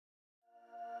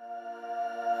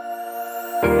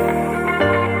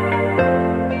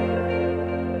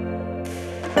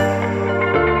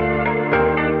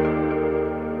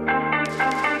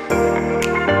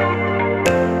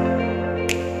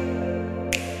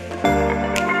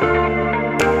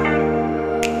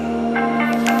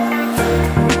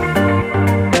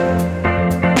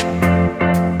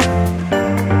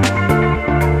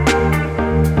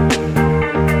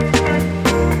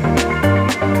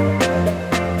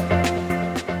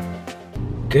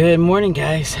Good morning,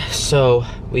 guys. So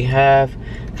we have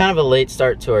kind of a late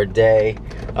start to our day.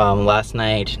 Last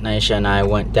night Naisha and I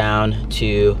went down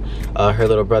to her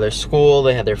little brother's school.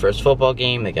 They had their first football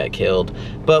game. They got killed,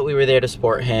 but we were there to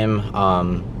support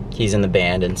him. He's in the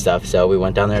band and stuff, so we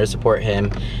went down there to support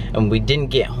him, and we didn't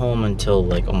get home until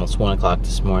like almost 1 o'clock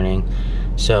this morning,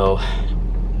 so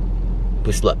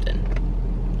we slept in.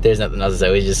 There's nothing else to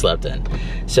say, we just slept in.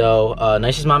 So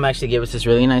Naisha's mom actually gave us this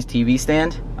really nice TV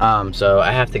stand. So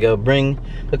I have to go bring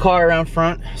the car around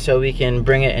front so we can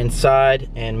bring it inside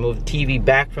and move the TV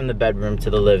back from the bedroom to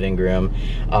the living room.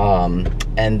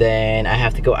 And then I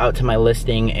have to go out to my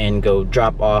listing and go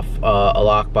drop off a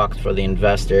lockbox for the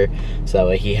investor, so that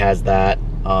way he has that.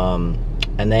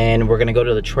 And then we're gonna go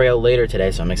to the trail later today,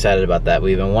 so I'm excited about that.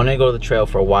 We've been wanting to go to the trail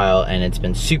for a while, and it's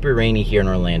been super rainy here in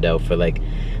Orlando for like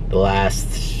the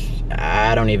last,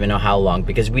 I don't even know how long,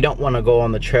 because we don't want to go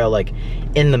on the trail like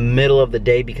in the middle of the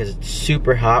day because it's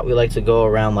super hot. We like to go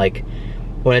around like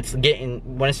when it's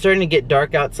starting to get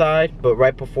dark outside, but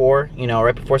right before, you know,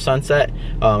 right before sunset,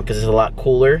 because it's a lot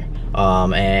cooler.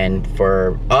 And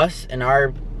for us and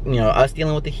our, you know, us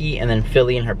dealing with the heat, and then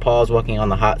Philly and her paws walking on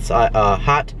the hot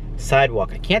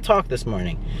sidewalk. I can't talk this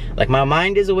morning. Like, my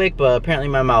mind is awake, but apparently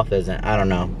my mouth isn't. I don't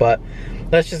know, but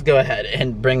let's just go ahead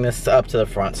and bring this up to the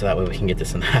front so that way we can get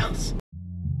this in the house.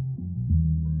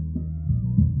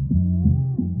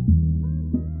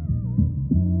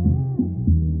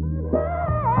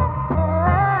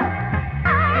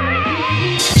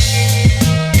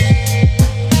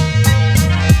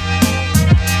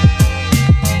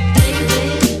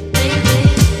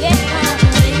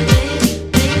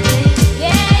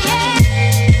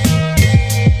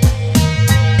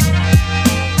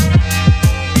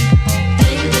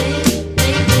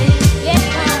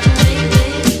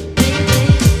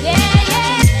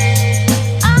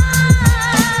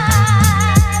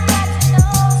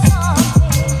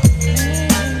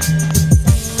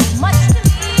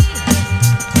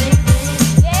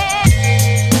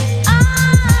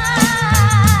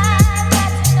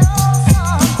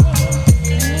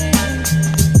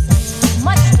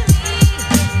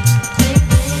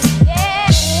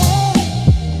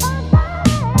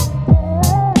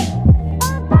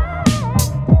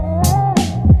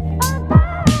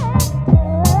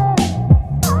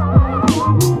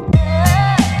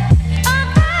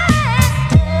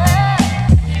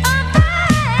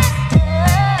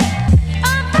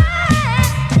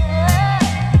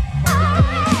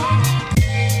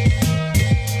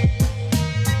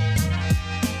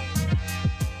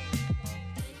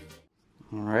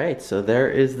 Alright, so there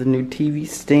is the new TV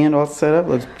stand all set up.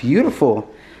 Looks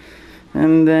beautiful.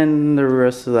 And then the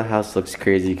rest of the house looks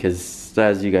crazy because,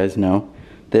 as you guys know,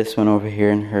 this one over here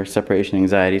and her separation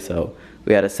anxiety, so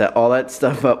we had to set all that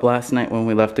stuff up last night when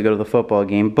we left to go to the football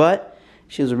game. But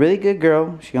she was a really good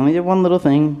girl. She only did one little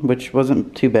thing, which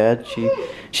wasn't too bad.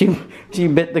 She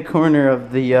bit the corner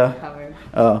of the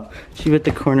she bit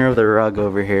the corner of the rug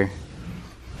over here.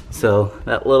 So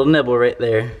that little nibble right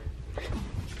there.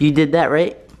 You did that,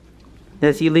 right?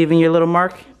 That's you leaving your little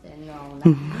mark?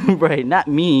 No. Right, not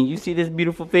me. You see this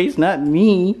beautiful face? Not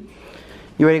me.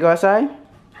 You ready to go outside?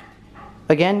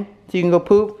 Again? So you can go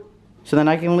poop? So then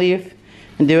I can leave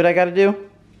and do what I gotta do?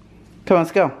 Come on,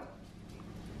 let's go.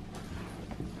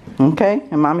 Okay,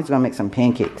 and Mommy's gonna make some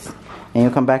pancakes. And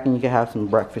you'll come back and you can have some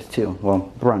breakfast too.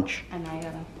 Well, brunch. And I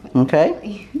gotta...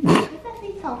 Okay? Does that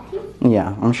taste healthy?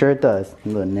 Yeah, I'm sure it does. A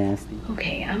little nasty.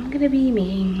 Okay, I'm gonna be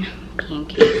making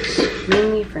pancakes.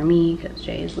 Mainly for me, because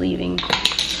Jay is leaving.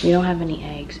 We don't have any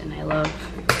eggs, and I love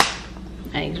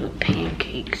eggs with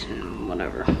pancakes and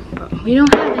whatever. But we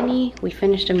don't have any. We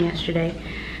finished them yesterday.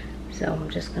 So I'm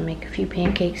just gonna make a few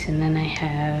pancakes, and then I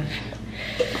have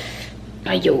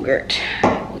a yogurt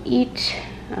I will eat.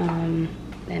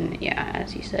 And yeah,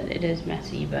 as you said, it is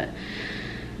messy, but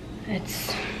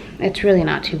it's really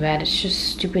not too bad. It's just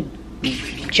stupid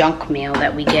junk mail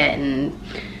that we get, and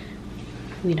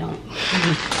we don't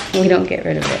get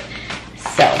rid of it.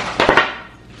 So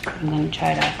I'm gonna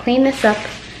try to clean this up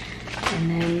and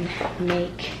then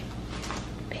make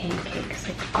pancakes.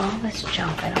 Like, all this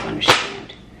junk, I don't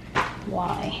understand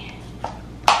why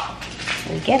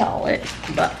we get all it,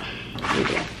 but we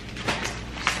do.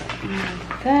 So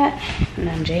Like that. And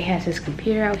then Jay has his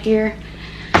computer out here.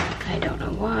 I don't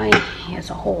know why. He has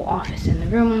a whole office in the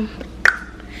room.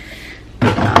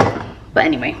 But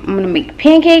anyway, I'm gonna make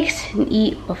pancakes and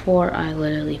eat before I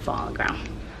literally fall on the ground.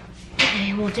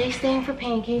 Okay, well, Jay's staying for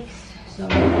pancakes. So,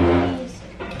 please.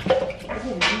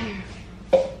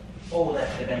 Oh, that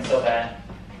could have been so bad.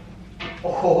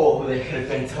 Oh, that could have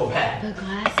been so bad. The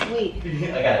glass, wait.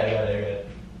 I got it.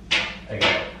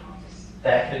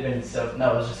 That could have been so,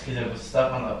 no, it was just because it was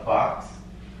stuck on the box.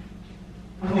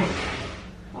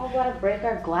 Oh, about to break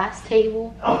our glass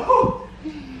table. Oh,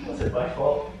 was it my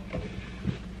fault?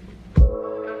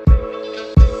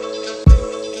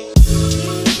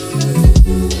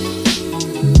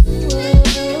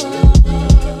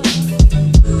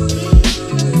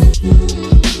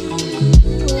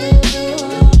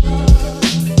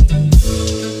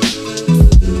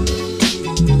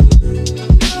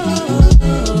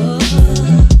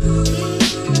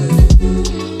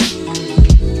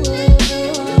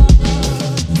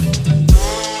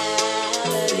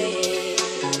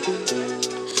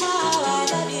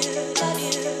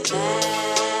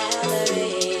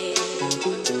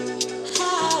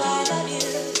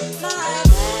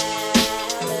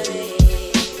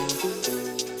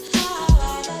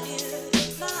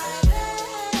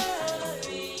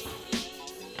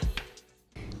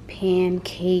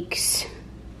 Pancakes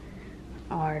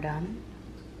are done.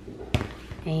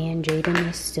 And Jayden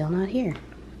is still not here.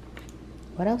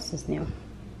 What else is new?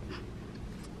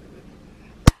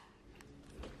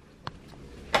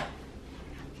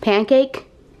 Pancake?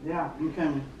 Yeah, I'm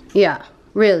coming. Yeah,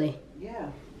 really?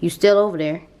 Yeah. You still over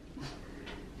there?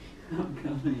 I'm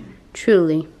coming.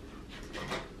 Truly.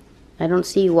 I don't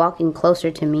see you walking closer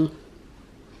to me.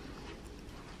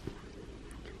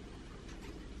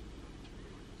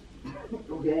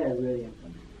 Okay, I really am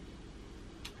coming.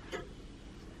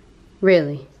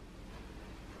 Really?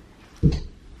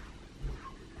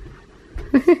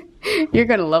 You're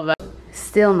gonna love that.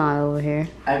 Still not over here.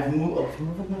 I've moved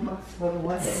my box out of the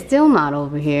way. Still not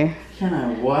over here. Can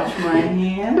I wash my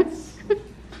hands?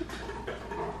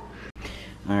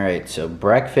 Alright, so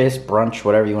breakfast, brunch,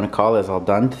 whatever you want to call it, is all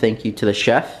done. Thank you to the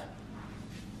chef.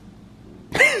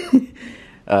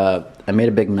 I made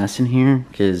a big mess in here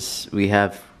because we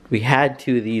had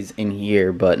two of these in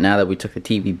here, but now that we took the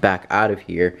TV back out of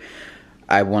here,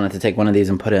 I wanted to take one of these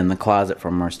and put it in the closet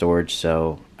from our storage,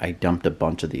 so I dumped a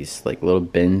bunch of these like little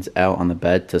bins out on the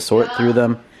bed to sort through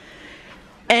them.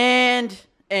 And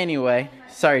anyway,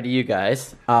 sorry to you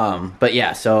guys. But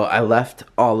yeah, so I left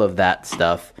all of that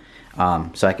stuff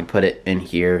so I could put it in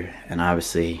here, and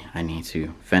obviously I need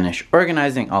to finish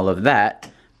organizing all of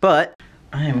that. But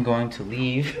I am going to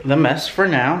leave the mess for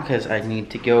now because I need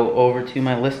to go over to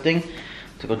my listing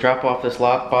to go drop off this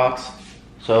lockbox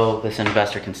so this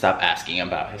investor can stop asking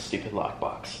about his stupid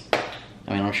lockbox.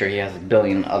 I mean, I'm sure he has a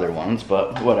billion other ones,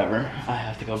 but whatever. I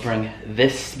have to go bring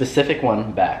this specific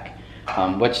one back,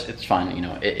 which it's fine, you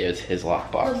know, it is his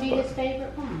lockbox. It'll be his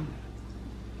favorite one.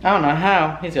 I don't know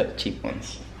how. He's got the cheap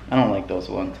ones. I don't like those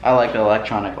ones. I like the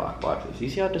electronic lockboxes. You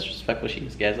see how disrespectful she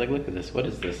is, guys? Like, look at this. What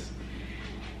is this?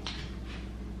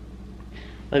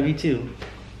 Love you too.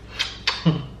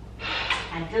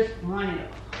 I just wanted a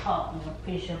cup with a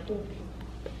piece of food.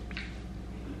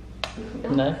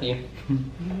 Love you.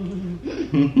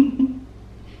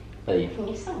 Love you.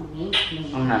 You're so mean to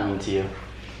me. I'm not mean to you.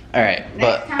 Alright,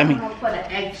 but Next time I mean, I'm gonna put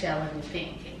an eggshell in the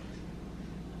pancake.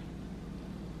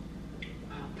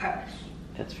 On purpose.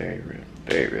 that's very rude.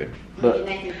 Very rude. But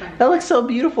But that looks so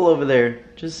beautiful over there.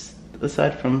 Just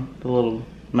aside from the little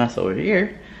mess over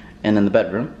here, and in the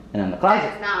bedroom, and in the closet.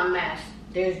 That's not a mess.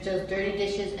 There's just dirty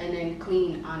dishes and then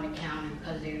clean on the counter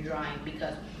because they're drying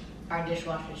because our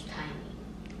dishwasher's tiny.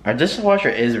 Our dishwasher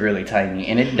is really tiny,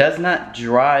 and it does not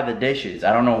dry the dishes.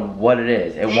 I don't know what it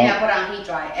is. It And won't. I put on heat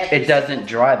dry. It doesn't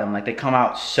dry them. Like, they come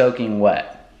out soaking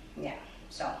wet. Yeah.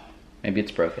 So. Maybe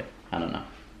it's broken. I don't know.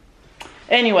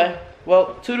 Anyway,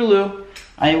 well, toodaloo.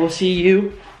 I will see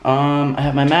you. I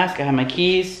have my mask. I have my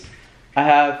keys. I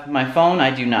have my phone. I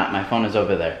do not. My phone is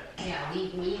over there. Yeah,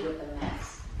 leave me with a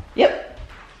mess. Yep.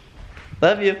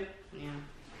 Love you. Yeah.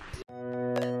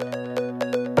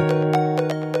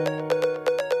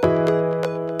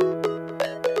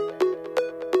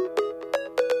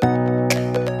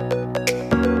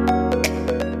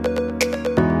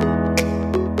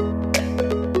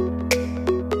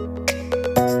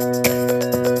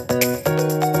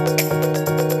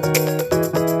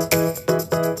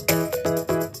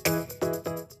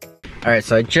 Alright,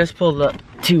 so I just pulled up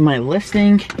to my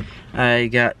listing. I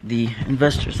got the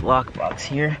investor's lockbox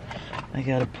here. I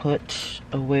gotta put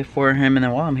away for him, and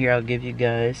then while I'm here, I'll give you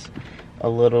guys a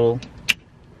little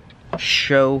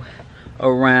show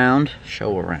around.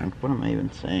 What am I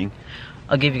even saying?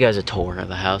 I'll give you guys a tour of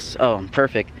the house. Oh,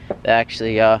 perfect. They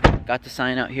actually got the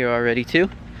sign out here already too.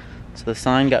 So the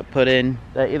sign got put in.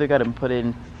 That either got put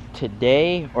in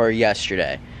today or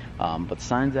yesterday. But the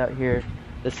sign's out here.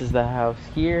 This is the house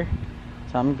here.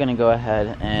 So I'm gonna go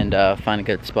ahead and find a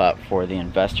good spot for the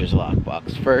investor's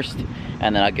lockbox first,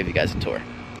 and then I'll give you guys a tour.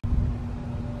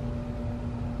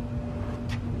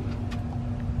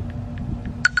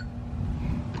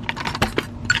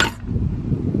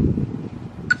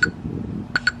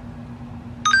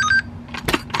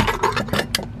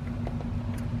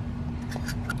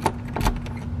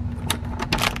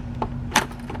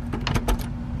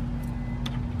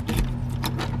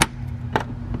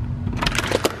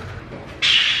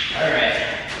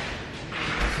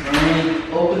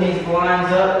 Open these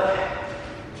blinds up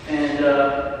and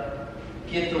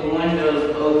get the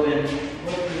windows open.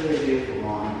 What do they do for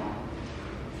long?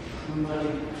 Somebody?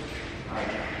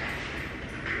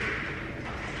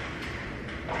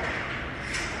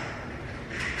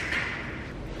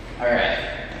 Alright.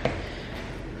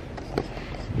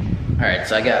 Alright,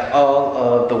 so I got all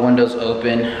of the windows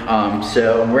open.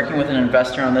 So I'm working with an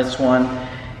investor on this one.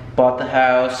 Bought the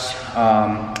house,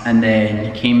 and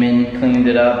then came in, cleaned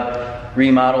it up,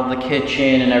 remodeled the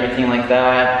kitchen and everything like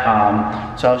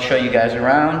that. So I'll show you guys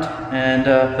around, and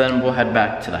then we'll head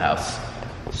back to the house.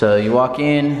 So you walk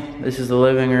in, this is the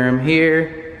living room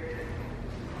here.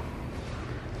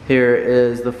 Here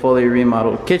is the fully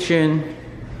remodeled kitchen.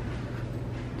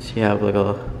 So you have like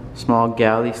a small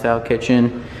galley style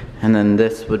kitchen, and then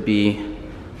this would be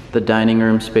the dining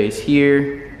room space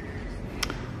here.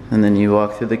 And then you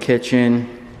walk through the kitchen.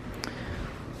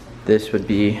 This would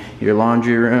be your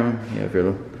laundry room. You have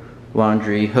your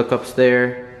laundry hookups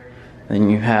there. Then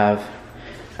you have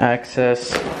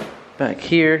access back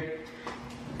here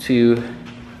to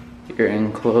your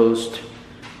enclosed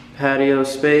patio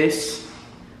space.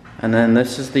 And then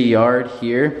this is the yard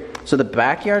here. So the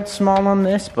backyard's small on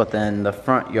this, but then the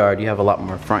front yard, you have a lot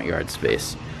more front yard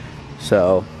space.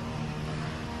 So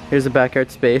here's the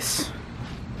backyard space.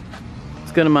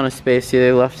 Good amount of space here.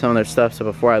 They left some of their stuff, so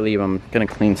before I leave I'm gonna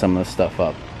clean some of this stuff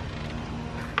up.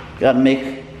 Gotta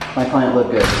make my client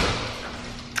look good.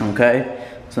 Okay,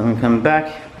 so I'm gonna come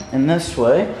back in this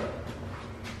way,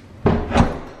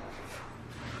 and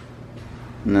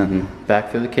then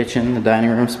back through the kitchen, the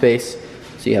dining room space.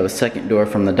 So you have a second door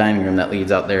from the dining room that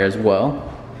leads out there as well.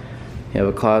 You have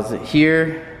a closet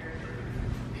here.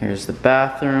 Here's the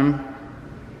bathroom.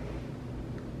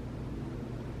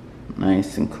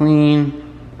 Nice and clean.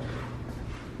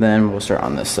 Then we'll start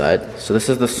on this side. So this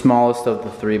is the smallest of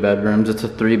the 3 bedrooms. It's a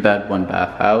 3-bed,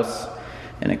 1-bath house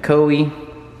in Ocoee.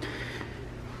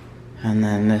 And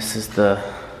then this is the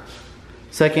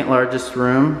second largest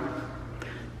room.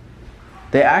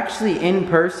 They actually, in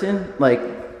person, like,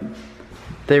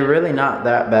 they're really not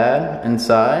that bad in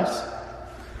size.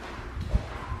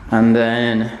 And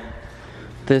then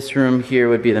this room here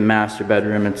would be the master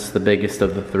bedroom. It's the biggest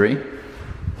of the 3.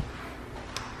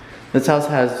 This house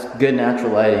has good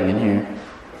natural lighting in here.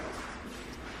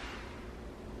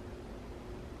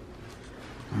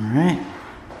 Alright,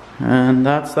 and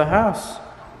that's the house.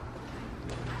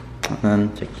 And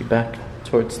then take you back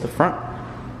towards the front.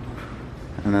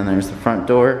 And then there's the front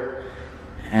door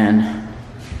and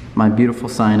my beautiful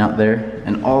sign out there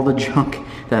and all the junk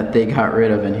that they got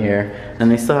rid of in here.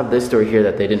 And they still have this door here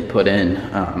that they didn't put in.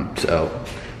 So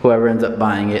whoever ends up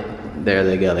buying it, there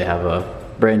they go. They have a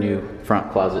brand new front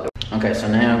closet door. Okay, so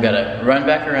now I've got to run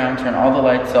back around, turn all the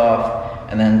lights off,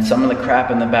 and then some of the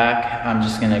crap in the back, I'm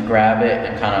just gonna grab it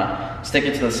and kind of stick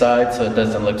it to the side so it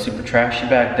doesn't look super trashy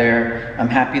back there. I'm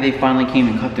happy they finally came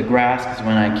and cut the grass, because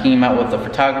when I came out with the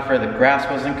photographer, the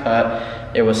grass wasn't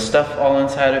cut. There was stuff all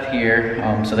inside of here,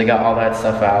 so they got all that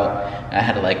stuff out. I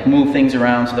had to like move things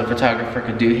around so the photographer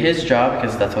could do his job,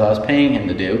 because that's what I was paying him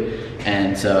to do.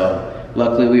 And so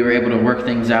luckily we were able to work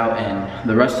things out, and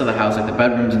the rest of the house, like the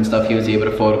bedrooms and stuff, he was able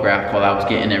to photograph while I was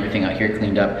getting everything out here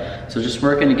cleaned up. So just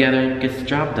working together gets the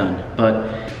job done. But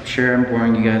I'm sure I'm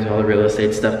boring you guys with all the real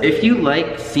estate stuff. If you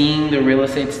like seeing the real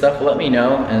estate stuff, let me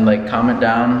know, and like comment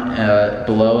down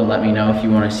below and let me know if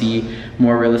you want to see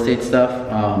more real estate stuff.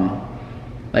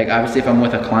 Like obviously if I'm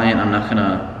with a client, I'm not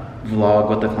gonna vlog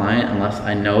with the client unless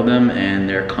I know them and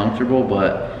they're comfortable,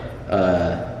 but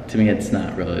to me it's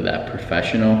not really that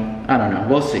professional. I don't know,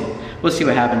 we'll see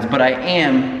what happens. But I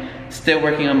am still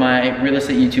working on my real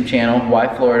estate YouTube channel,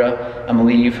 Why Florida. I'm gonna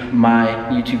leave my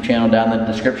YouTube channel down in the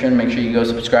description. Make sure you go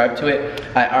subscribe to it.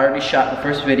 I already shot the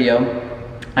first video.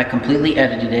 I completely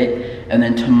edited it, and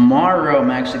then tomorrow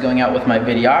I'm actually going out with my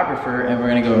videographer and we're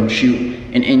gonna go and shoot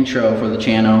an intro for the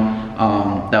channel.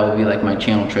 That will be like my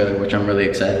channel trailer, which I'm really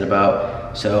excited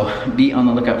about. So be on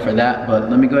the lookout for that, but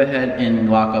let me go ahead and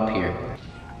lock up here.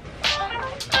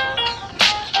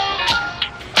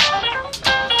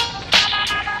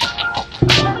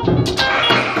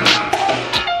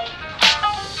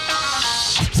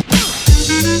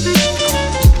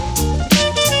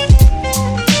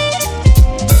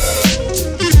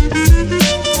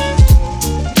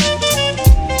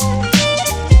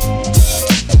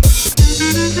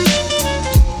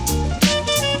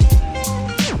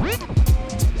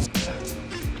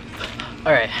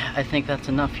 Alright, I think that's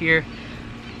enough here.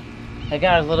 I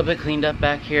got a little bit cleaned up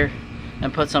back here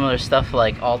and put some of their stuff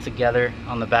like all together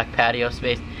on the back patio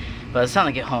space. But it's time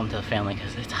to get home to the family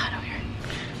because it's hot out here.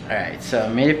 Alright, so I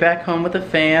made it back home with the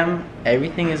fam.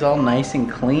 Everything is all nice and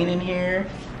clean in here.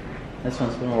 This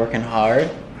one's been working hard.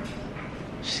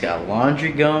 She's got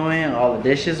laundry going, all the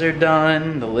dishes are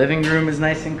done, the living room is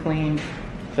nice and clean.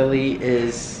 Philly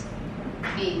is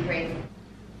being crazy.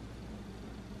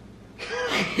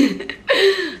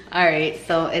 Alright,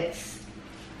 so it's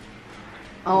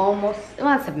almost,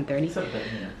 well, it's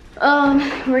 7:30.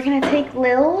 yeah. We're gonna take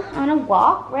Lil on a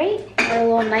walk, right? Our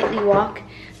little nightly walk.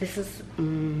 This is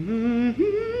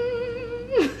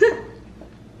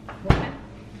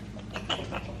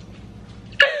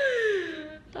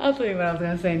I'll tell you what I was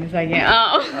gonna say in a second.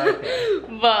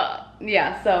 Okay. But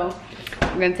yeah, so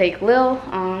we're gonna take Lil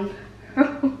on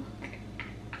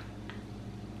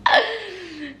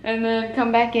and then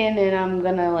come back in and I'm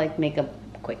gonna like make a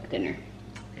quick dinner.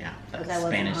 Yeah, that's I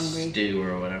wasn't Spanish hungry. stew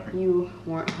or whatever. You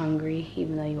weren't hungry,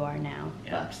 even though you are now.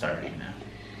 Yeah, I'm starving now.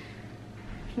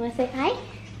 You wanna say hi?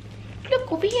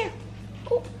 Look, over here.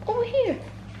 Oh, over here.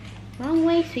 Wrong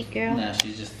way, sweet girl. No,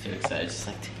 she's just too excited. She's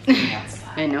like, take me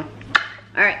outside. I know.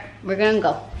 Alright, we're gonna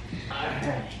go.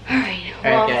 Alright,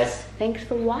 well, guys. Thanks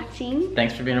for watching.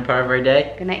 Thanks for being a part of our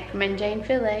day. Good night from NJ and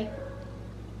Philly.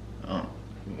 Oh,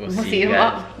 we'll We'll see see you you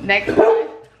guys. next time.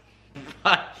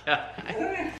 Bye,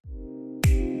 guys.